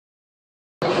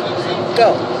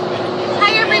go.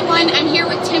 Hi everyone, I'm here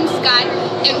with Tim Scott,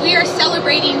 and we are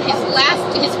celebrating his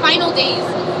final days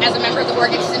as a member of the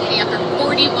Oregon Symphony after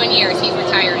 41 years. He's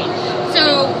retiring.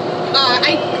 So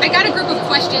I got a group of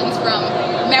questions from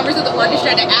members of the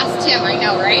orchestra to ask Tim. I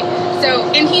know, right? So,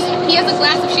 and he has a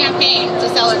glass of champagne to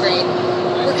celebrate.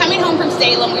 We're coming home from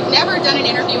Salem. We've never done an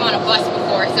interview on a bus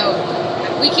before, so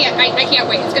I can't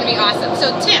wait. It's going to be awesome.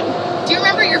 So Tim, do you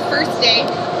remember your first day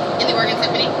in the Oregon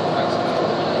Symphony?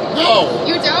 No.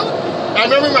 You don't? I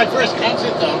remember my first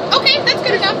concert though. Okay, that's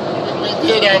good enough. We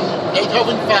did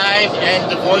Beethoven 5 and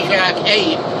Dvorak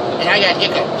 8, and I got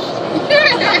hiccups.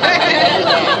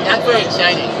 Not very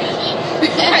exciting.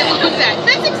 I love that.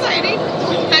 That's exciting.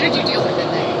 How did you deal with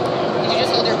it then? Did you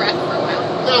just hold your breath for a while?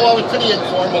 No, well, it was pretty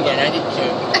informal then. I didn't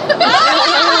care.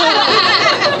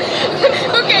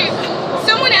 Okay,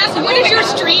 someone asked, what is your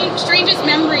strangest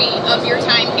memory of your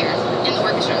time here in the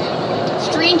orchestra?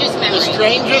 Strangest memory. The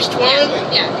strangest one?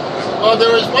 Yeah. Well,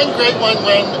 there was one great one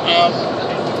when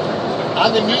on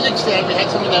the music stand we had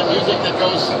some of that music that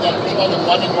was all in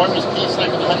one enormous piece, like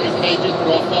with 100 pages, but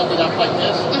all folded up like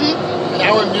this. And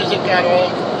our music got all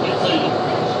completely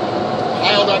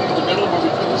piled up in the middle where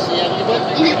we couldn't see any of it.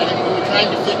 And we were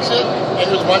trying to fix it, and it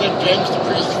was one of James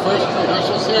Dupree's first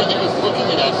rehearsals here, and he was looking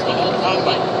at us the whole time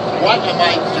like, what am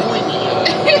I doing here?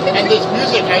 And this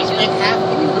music, I spent half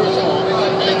the rehearsal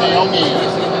in Naomi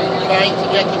trying to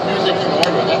get the music in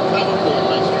order. That probably was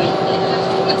my strange thing.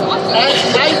 That's awesome. And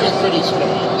tonight was pretty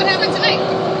strange. What happened tonight?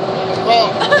 Well,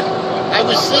 I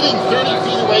was sitting 30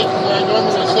 feet away from where I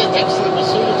normally sit next to the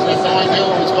bassoons and had no idea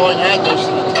what was going on most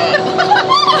of the time.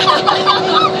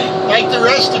 Like the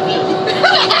rest of you.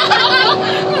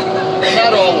 But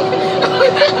not all of you.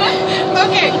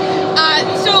 Okay,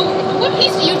 so what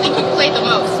piece do you think you played the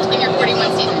most in your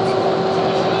 41 seasons?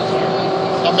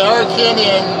 American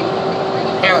in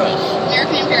Paris.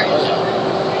 American in Paris? Oh,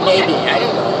 yeah. Maybe, I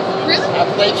don't know. Really?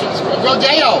 Appalachian Square.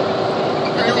 Rodeo!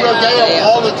 We do rodeo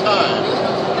all the time.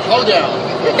 Hold down.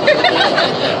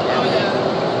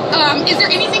 Is there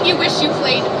anything you wish you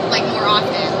played like more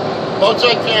often?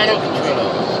 Mozart piano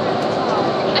concertos.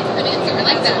 That's a good answer. I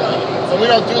like that. But we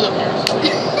don't do them here.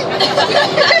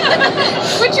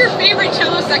 What's your favorite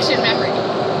cello section memory?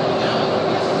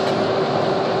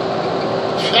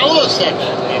 Cello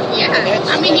section. Yeah.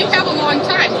 I mean, you have a long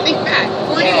time. Think back.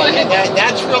 41. Yeah,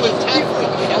 that's really tough for a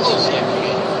cello section.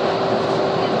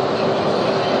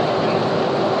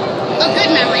 A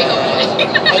good memory, hopefully.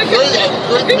 A good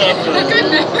memory. A good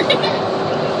memory.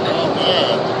 Oh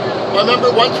man. Well, I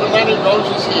remember once when Leonard Rose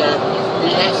was here,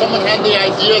 someone had the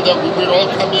idea that we would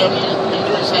all come in and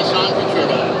do a song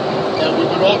concerto. And we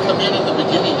would all come in the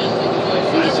beginning, and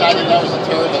we decided that was a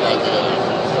terrible idea.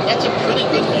 That's a pretty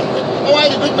good memory. Oh, I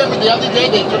had a good memory the other day.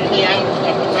 They took me out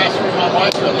across from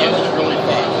Montmartre, and that was really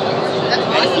fun. That's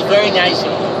awesome. And it was very nice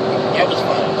of them. That was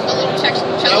fun. A little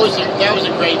cello. That was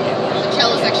a great memory. The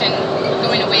cello section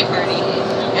going away party.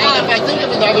 And if I think of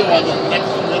another one in the next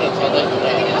few minutes, I'll let you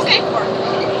know. Okay.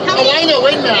 I know.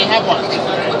 Wait a minute. I have one.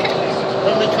 Okay.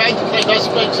 When we tried to play Thus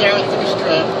Spake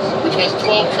Zarathustra, which has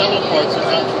 12 cello parts and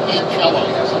runs 8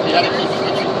 cellos, so we had to keep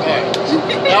switching parts.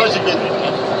 That was a good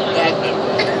one. Bad memory.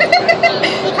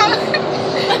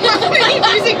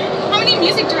 How many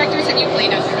music directors have you played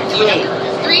under? 3.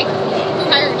 3? Who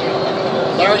hired you?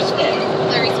 Larry Smith.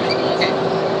 Larry Smith. Okay.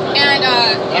 And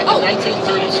Back in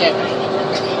 1937.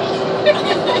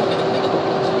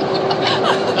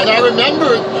 And I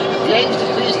remember James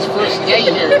Dupree's first day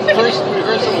here, first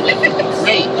rehearsal was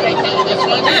great. Did I tell you this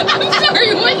one? I'm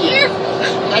sorry, what year?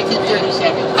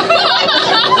 1937.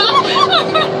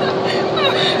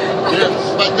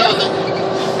 But no,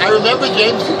 I remember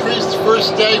James Dupree's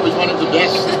first day was one of the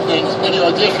best things when he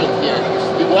auditioned here.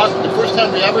 The first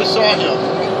time we ever saw him,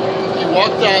 he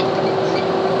walked up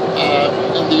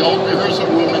in the old rehearsal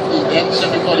room at the then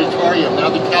Civic Auditorium, now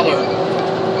the Keller,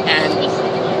 and he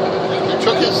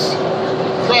took his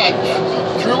crutch,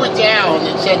 threw it down,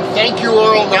 and said, "Thank you,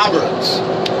 Earl Roberts."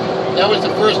 That was the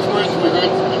first words we heard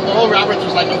from him. Earl Roberts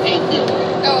was like a paint dealer.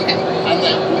 Oh, okay. And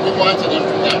then we wanted him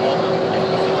from that moment.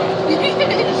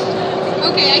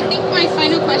 Okay, I think my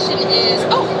final question is,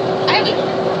 I'll keep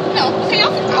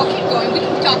going. We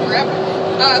can talk forever.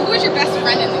 Who is your best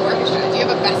friend in the orchestra? Do you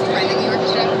have a best friend in the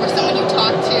orchestra? Or someone you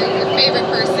talk to, your favorite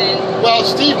person? Well,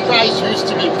 Steve Price used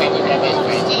to be probably my best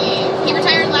friend. Steve. He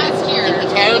retired last year. He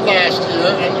retired last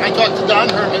year, and I talked to Don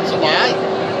Hermans a lot.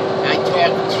 I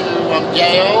talked to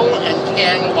Gail and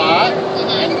Ken a lot,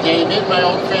 and David, my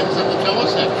old friends in the cello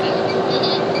section.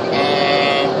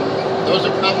 Those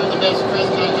are probably the best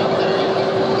friends I have there.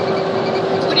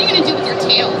 What are you going to do with your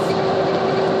tails?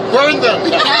 Burn them!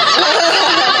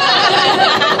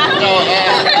 No,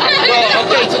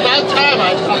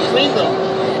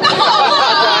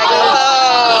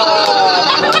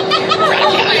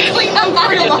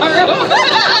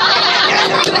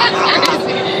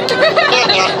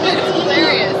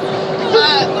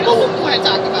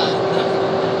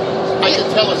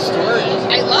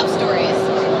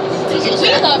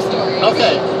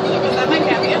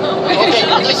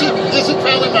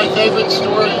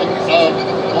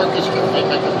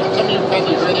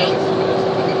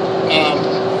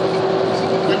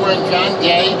 John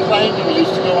Day playing when we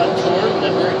used to go on tour.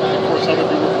 Remember, before some of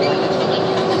you were born or something.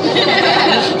 We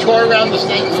used to tour around the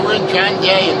state. We were in John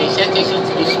Day, and they sent us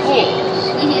into the schools.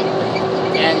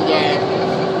 And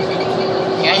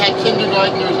I had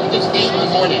kindergartners. It's 8 in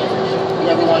the morning.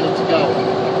 Whoever wanted to go.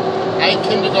 I had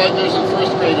kindergartners and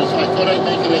first graders, so I thought I'd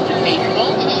make it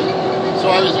educational.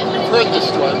 So you've heard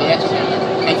this story, but that's okay.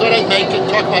 I thought I'd make it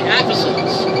talk about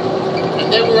opposites.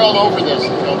 And they were all over this,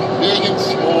 you know, big and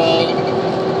small,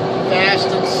 fast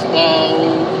and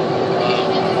slow,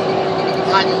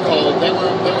 hot and cold. They were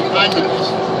fine with this.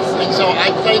 And so I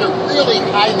played a really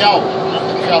high note on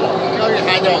the cello. Really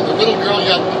high note. The little girl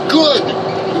yelled, "Good!"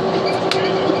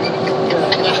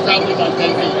 And that's probably my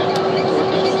favorite.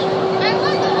 I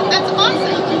love that. That's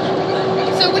awesome.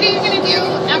 So what are you going to do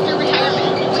after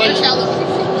retirement with your cello?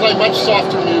 Play much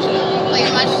softer music. Play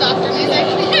much softer music?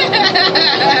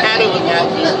 How to allow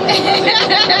music.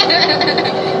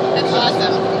 That's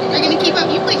awesome. Are you going to keep up?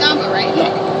 You play gamba, right? Yeah.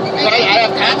 So I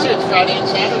have concerts Friday and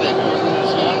Saturday.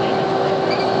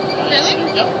 Really?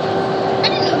 Yep. I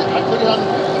didn't know that. I put it on.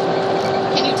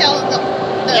 Can you tell the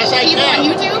Yes, people on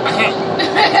YouTube?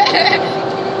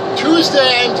 Tuesday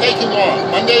I'm taking off.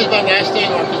 Monday is my last day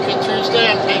in orchestra. Tuesday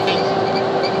I'm taking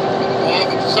off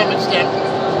to some extent.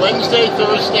 Wednesday,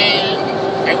 Thursday,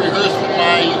 I rehearse with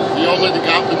my viola da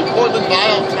gamba, the Portland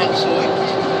Violin Concerto,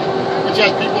 which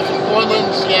has people from Portland,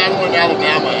 Seattle, and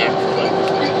Alabama actually.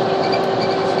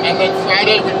 And then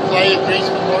Friday we play at Grace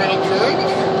Memorial Church,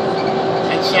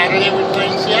 and Saturday we play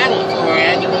in Seattle for our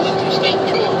annual interstate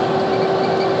tour.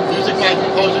 Music by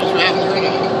composers you haven't heard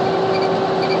of.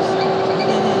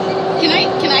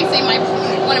 Can I say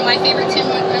one of my favorite Tim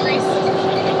memories?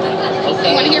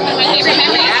 Okay. You want to hear one of my favorite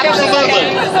memories?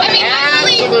 Absolutely. I mean,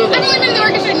 I've only been in the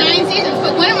orchestra 9 seasons,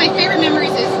 but one of my favorite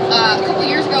memories is a couple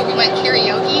years ago we went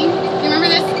karaoke. You remember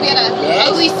this? We had a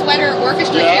ugly sweater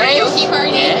orchestra karaoke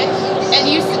party, and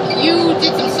you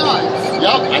did some songs.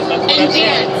 Yep, I remember. And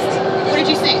danced. What did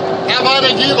you sing?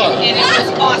 Havana Gila. And it was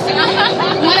awesome.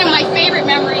 One of my favorite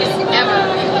memories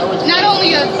ever. Not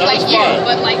only of like you,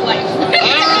 but like life.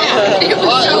 It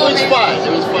was so amazing. Fun. It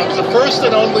was fun. It was the first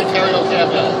and only karaoke I've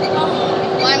had.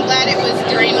 Well, I'm glad it was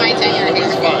during my tenure here. It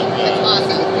was fun. Yeah. That's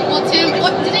awesome. Well, Tim,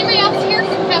 does anybody else here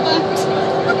have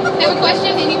a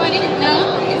question? Anybody?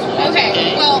 No?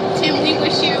 Okay. Well, Tim, we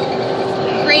wish you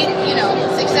great,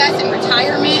 success in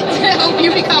retirement. I hope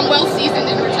you become well seasoned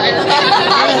in retirement.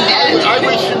 I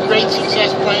wish you great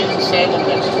success playing in Salem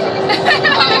next year.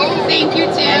 Oh, thank you,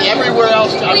 Tim. And everywhere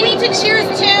else. We need to cheers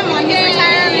Tim on his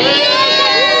retirement.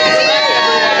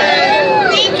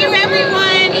 Thank you,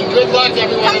 everyone. And good luck,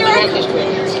 everyone in the orchestra.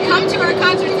 Come to our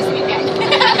concert this weekend.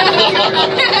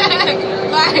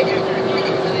 Bye.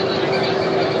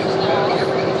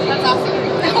 That's awesome.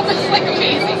 That was like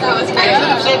amazing. That was I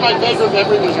should have said my favorite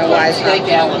memory was Steak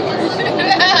Allen.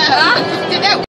 Did that